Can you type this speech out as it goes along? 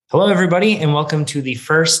Hello, everybody, and welcome to the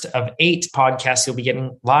first of 8 podcasts you'll be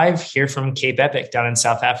getting live here from Cape Epic down in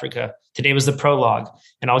South Africa. Today was the Prologue,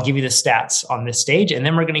 and I'll give you the stats on this stage, and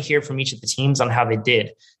then we're going to hear from each of the teams on how they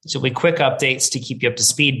did. So it'll be quick updates to keep you up to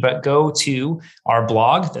speed, but go to our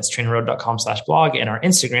blog, that's trainerroad.com/blog, and our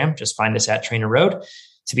Instagram, just find us at TrainerRoad,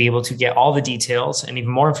 to be able to get all the details and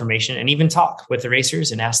even more information, and even talk with the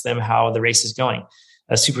racers and ask them how the race is going.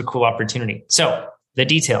 A super cool opportunity. So the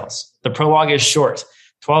details. The Prologue is short.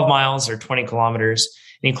 12 miles or 20 kilometers,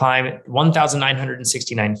 and you climb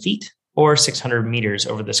 1,969 feet or 600 meters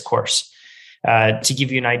over this course. To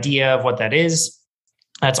give you an idea of what that is,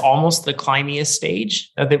 that's almost the climbiest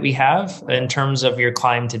stage that we have in terms of your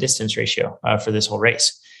climb to distance ratio for this whole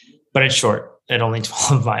race. But it's short at only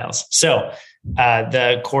 12 miles. So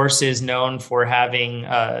the course is known for having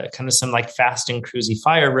kind of some like fast and cruisy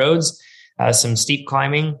fire roads, some steep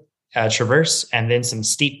climbing, traverse, and then some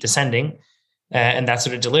steep descending. And that's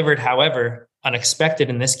what it delivered. However, unexpected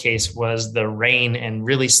in this case was the rain and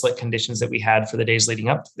really slick conditions that we had for the days leading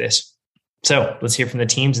up to this. So let's hear from the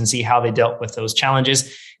teams and see how they dealt with those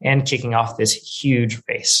challenges and kicking off this huge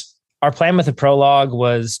race. Our plan with the Prologue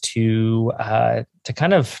was to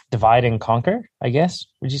kind of divide and conquer, I guess.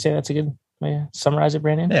 Would you say that's a good way to summarize it,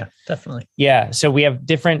 Brandon? Yeah, definitely. Yeah. So we have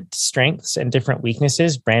different strengths and different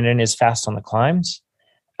weaknesses. Brandon is fast on the climbs.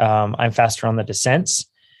 I'm faster on the descents.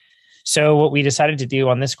 So what we decided to do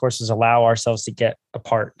on this course is allow ourselves to get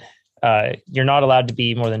apart. You're not allowed to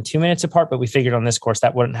be more than 2 minutes apart, but we figured on this course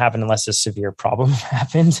that wouldn't happen unless a severe problem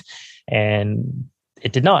happened. And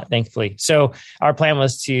it did not, thankfully. So our plan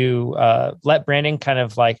was to let Brandon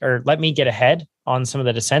let me get ahead on some of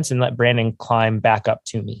the descents and let Brandon climb back up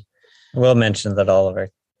to me. We'll mention that all of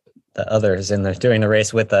the others during the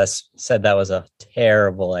race with us said that was a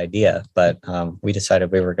terrible idea, but we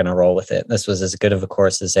decided we were going to roll with it. This was as good of a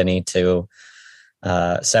course as any to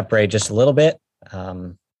separate just a little bit.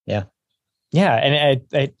 Yeah. And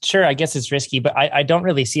I guess it's risky, but I don't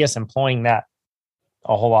really see us employing that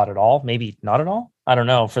a whole lot at all. Maybe not at all. I don't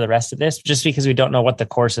know for the rest of this, just because we don't know what the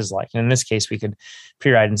course is like. And in this case, we could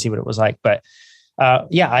pre-ride and see what it was like. But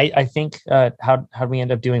I think how we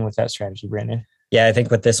end up doing with that strategy, Brandon? Yeah, I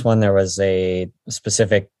think with this one, there was a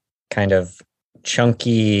specific kind of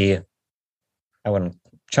chunky,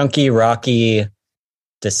 rocky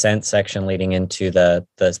descent section leading into the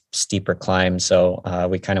steeper climb. So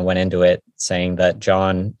we kind of went into it saying that,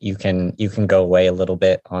 John, you can go away a little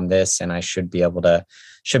bit on this, and I should be able to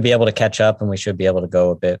catch up, and we should be able to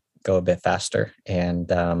go a bit faster.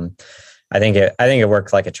 And I think it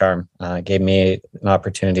worked like a charm. It gave me an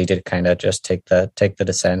opportunity to kind of just take the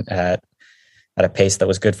descent at a pace that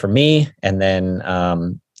was good for me. And then,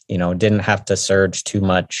 didn't have to surge too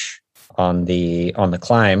much on the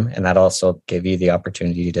climb. And that also gave you the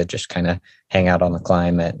opportunity to just kind of hang out on the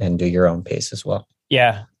climb and do your own pace as well.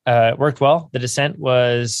 Yeah. It worked well. The descent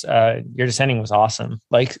was, your descending was awesome.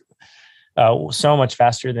 Like, so much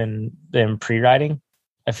faster than pre-riding.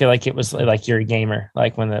 I feel like it was like you're a gamer,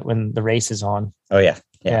 like when the race is on. Oh yeah.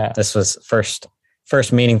 This was first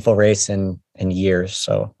meaningful race in years.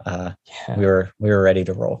 So we were ready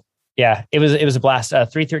to roll. Yeah, it was a blast.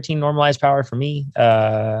 313 normalized power for me,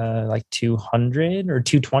 like 200 or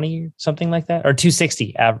 220, something like that, or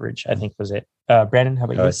 260 average, I think was it. Brandon, how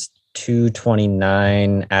about you? It was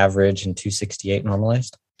 229 average and 268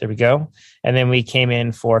 normalized. There we go. And then we came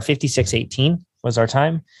in for 56:18 was our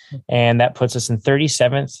time. And that puts us in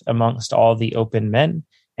 37th amongst all the open men.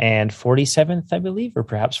 And 47th, I believe, or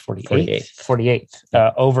perhaps 48th.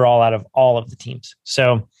 48th overall out of all of the teams.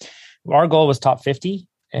 So our goal was top 50,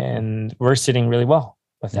 and we're sitting really well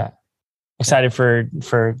with that. Excited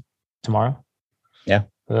for tomorrow. Yeah.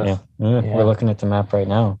 We're looking at the map right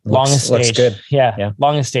now. Longest stage. Looks good. Yeah.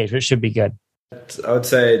 Longest stage, which should be good. I would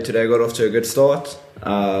say today got off to a good start,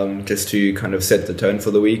 just to kind of set the tone for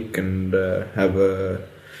the week and have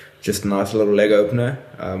just a nice little leg opener.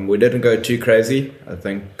 We didn't go too crazy. I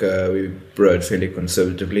think we rode fairly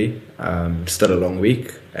conservatively. Still a long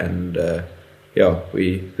week, and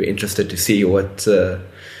we're interested to see what's going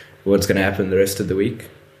to happen the rest of the week.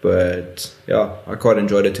 But yeah, I quite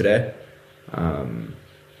enjoyed it today.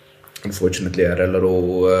 Unfortunately, I had a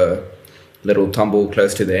little tumble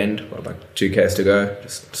close to the end, like 2Ks to go.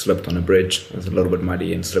 Just slipped on a bridge. It was a little bit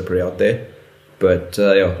muddy and slippery out there. But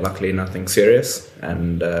luckily nothing serious,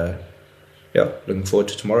 and looking forward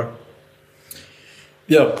to tomorrow.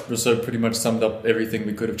 Yeah, so pretty much summed up everything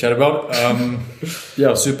we could have chatted about.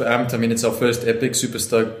 Super amped. I mean, it's our first epic. Super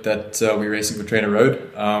stoked that we're racing for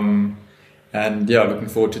TrainerRoad. Looking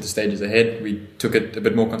forward to the stages ahead. We took it a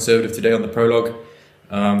bit more conservative today on the Prologue.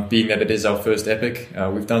 being that it is our first epic.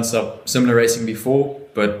 We've done some similar racing before,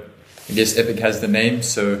 but I guess epic has the name,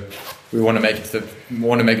 so we want to make it to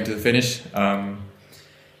the finish.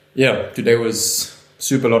 Today was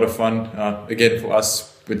super lot of fun. Again, for us,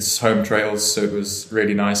 it's home trails, so it was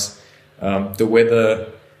really nice. The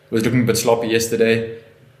weather was looking a bit sloppy yesterday,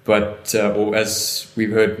 but or as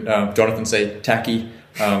we've heard Jonathan say, tacky.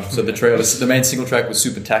 So the main single track was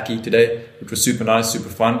super tacky today, which was super nice, super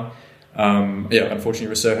fun. Unfortunately,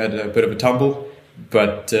 Rousseau had a bit of a tumble,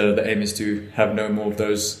 but the aim is to have no more of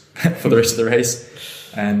those for the rest of the race.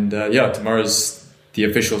 And tomorrow's the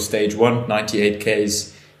official stage 1, 98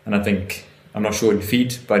 Ks, and I think, I'm not sure in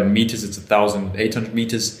feet, but in meters it's 1,800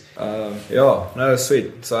 meters.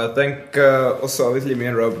 Sweet. So I think also obviously me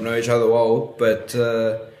and Rob know each other well, but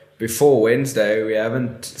before Wednesday we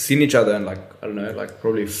haven't seen each other in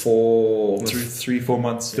probably 4 months.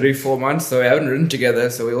 3-4 months. So we haven't ridden together.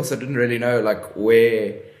 So we also didn't really know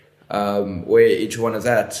where each one is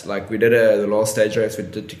at. Like we did the last stage race we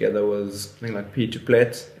did together was I think P2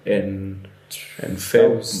 Plet in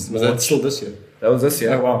Feb. Was that still this year? That was this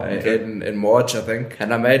year. Oh, wow. Okay. In March, I think.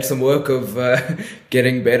 And I made some work of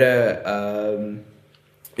getting better,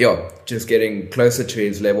 just getting closer to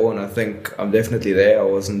his level. And I think I'm definitely there.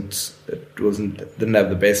 Didn't have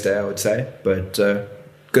the best day, I would say, but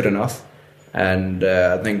good enough. And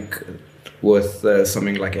I think with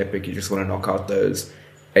something like Epic, you just want to knock out those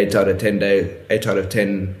 8 out of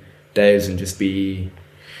 10 days and just be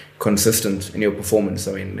consistent in your performance.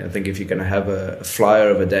 I mean, I think if you're going to have a flyer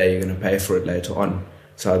of a day, you're going to pay for it later on.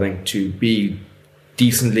 So I think to be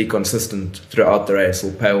decently consistent throughout the race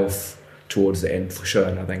will pay off towards the end for sure.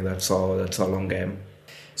 And I think that's our long game.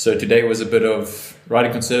 So today was a bit of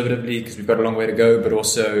riding conservatively because we've got a long way to go, but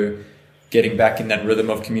also getting back in that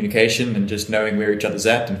rhythm of communication and just knowing where each other's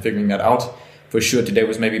at and figuring that out. For sure, today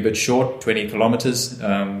was maybe a bit short, 20 kilometers,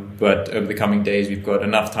 but over the coming days, we've got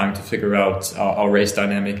enough time to figure out our race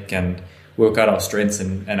dynamic and work out our strengths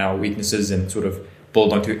and our weaknesses and sort of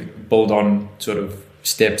build on sort of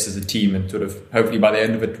steps as a team, and sort of hopefully by the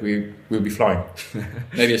end of it, we'll be flying.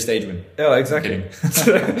 Maybe a stage win. Yeah, exactly.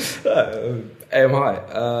 Aim high.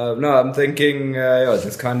 No, I'm thinking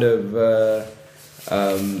just kind of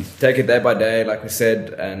take it day by day, like we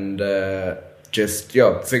said, and just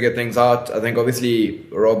figure things out. I think obviously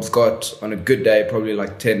Rob's got on a good day probably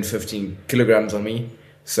 10-15 kilograms on me,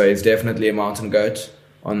 so he's definitely a mountain goat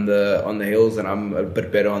on the hills, and I'm a bit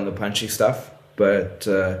better on the punchy stuff. But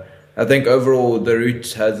I think overall the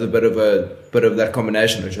route has a bit of that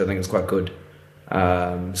combination, which I think is quite good.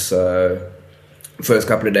 So first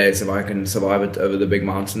couple of days, if I can survive it over the big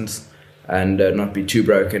mountains and not be too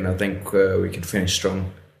broken, I think we can finish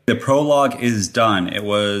strong. The prologue is done. It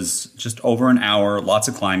was just over an hour, lots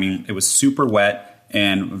of climbing. It was super wet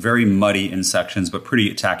and very muddy in sections, but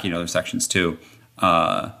pretty tacky in other sections too.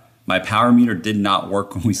 My power meter did not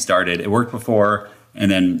work when we started. It worked before, and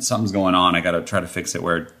then something's going on. I got to try to fix it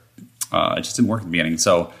where it just didn't work at the beginning.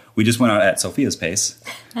 So we just went out at Sophia's pace,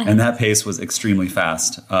 and that pace was extremely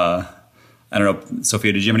fast. I don't know,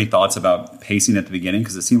 Sophia, did you have any thoughts about pacing at the beginning?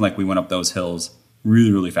 Because it seemed like we went up those hills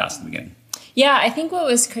really, really fast at the beginning. Yeah, I think what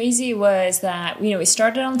was crazy was that, we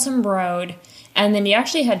started on some road, and then you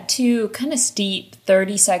actually had 2 kind of steep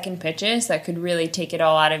 30-second pitches that could really take it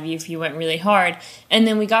all out of you if you went really hard. And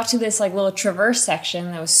then we got to this little traverse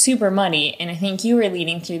section that was super muddy, and I think you were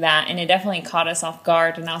leading through that, and it definitely caught us off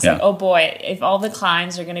guard. And I was like, oh boy, if all the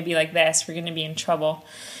climbs are going to be like this, we're going to be in trouble.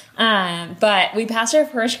 But we passed our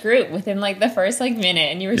first group within the first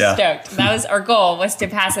minute, and you were stoked. That was our goal, was to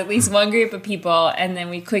pass at least one group of people. And then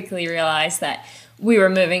we quickly realized that we were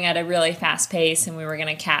moving at a really fast pace, and we were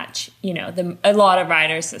going to catch, a lot of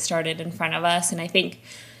riders that started in front of us. And I think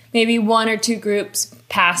maybe 1 or 2 groups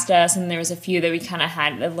passed us, and there was a few that we kind of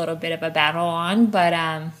had a little bit of a battle on,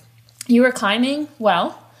 but, you were climbing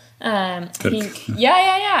well. I think,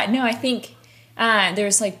 No, I think, there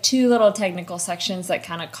was 2 little technical sections that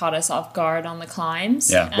kind of caught us off guard on the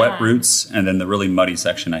climbs. Yeah, wet roots, and then the really muddy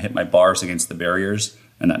section. I hit my bars against the barriers,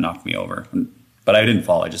 and that knocked me over. But I didn't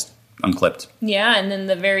fall. I just unclipped. Yeah, and then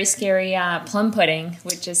the very scary plum pudding,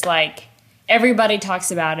 which is everybody talks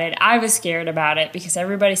about it. I was scared about it because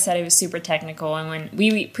everybody said it was super technical. And when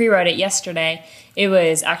we pre-rode it yesterday, it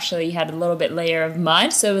was actually, you had a little bit layer of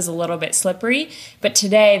mud, so it was a little bit slippery. But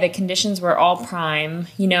today, the conditions were all prime.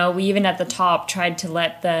 We even at the top tried to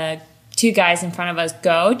let the 2 guys in front of us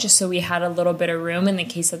go just so we had a little bit of room in the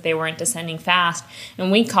case that they weren't descending fast.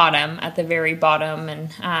 And we caught them at the very bottom.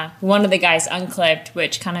 And one of the guys unclipped,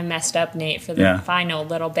 which kind of messed up Nate for the final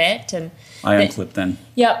little bit. And I unclipped then.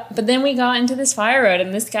 Yep. But then we got into this fire road,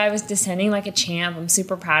 and this guy was descending like a champ. I'm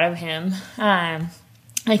super proud of him.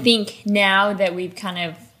 I think now that we've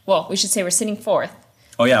we should say we're sitting fourth.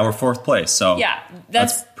 Oh yeah, we're fourth place. So yeah,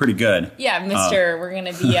 that's pretty good. Yeah, we're going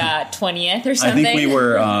to be 20th or something. I think we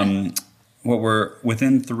were we're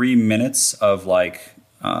within 3 minutes of like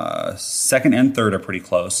second and third are pretty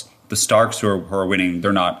close. The Starks who are winning,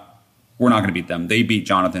 we're not going to beat them. They beat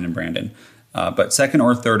Jonathan and Brandon. But second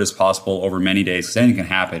or third is possible over many days because anything can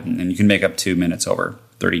happen, and you can make up 2 minutes over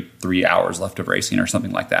 33 hours left of racing or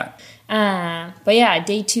something like that. But yeah,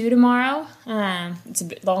 day 2 tomorrow. It's a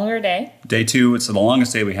bit longer day. Day 2, it's the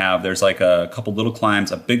longest day we have. There's like a couple little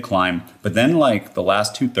climbs, a big climb, but then like the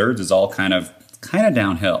last 2/3 is all kind of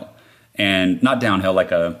downhill, and not downhill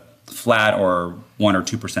like a flat or 1 or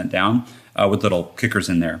 2% down with little kickers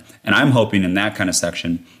in there. And I'm hoping in that kind of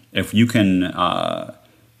section, if you can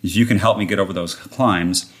help me get over those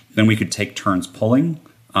climbs, then we could take turns pulling.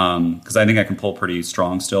 Because I think I can pull pretty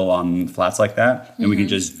strong still on flats like that. And we can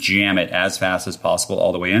just jam it as fast as possible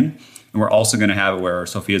all the way in. And we're also going to have it where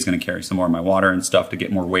Sophia's going to carry some more of my water and stuff to get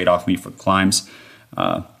more weight off me for the climbs.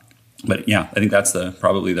 But yeah, I think that's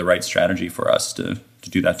probably the right strategy for us to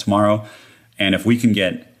do that tomorrow. And if we can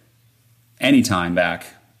get any time back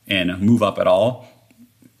and move up at all,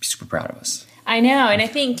 be super proud of us. I know, and I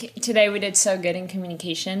think today we did so good in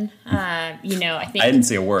communication. I think I didn't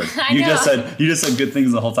say a word. You just said good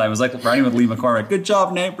things the whole time. It was like riding with Lee McCormick. Good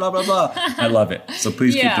job, Nate. Blah blah blah. I love it. So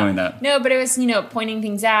please keep doing that. No, but it was pointing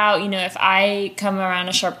things out. If I come around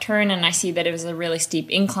a sharp turn and I see that it was a really steep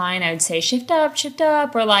incline, I would say shift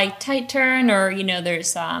up, or like tight turn, or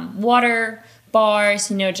there's water bars.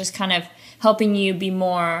 Just kind of helping you be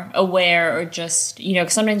more aware, or just,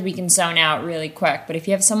 because sometimes we can zone out really quick. But if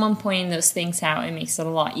you have someone pointing those things out, it makes it a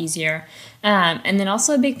lot easier. And then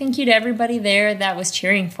also a big thank you to everybody there that was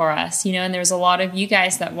cheering for us, and there's a lot of you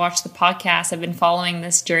guys that watch the podcast, have been following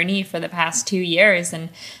this journey for the past 2 years, and,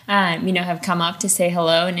 have come up to say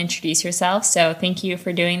hello and introduce yourself. So thank you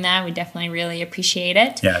for doing that. We definitely really appreciate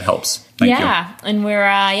it. Yeah, it helps. Thank you. And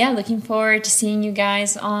we're, looking forward to seeing you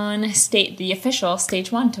guys on the official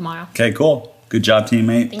stage 1 tomorrow. Okay, cool. Good job,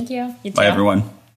 teammate. Thank you. You too. Bye, everyone.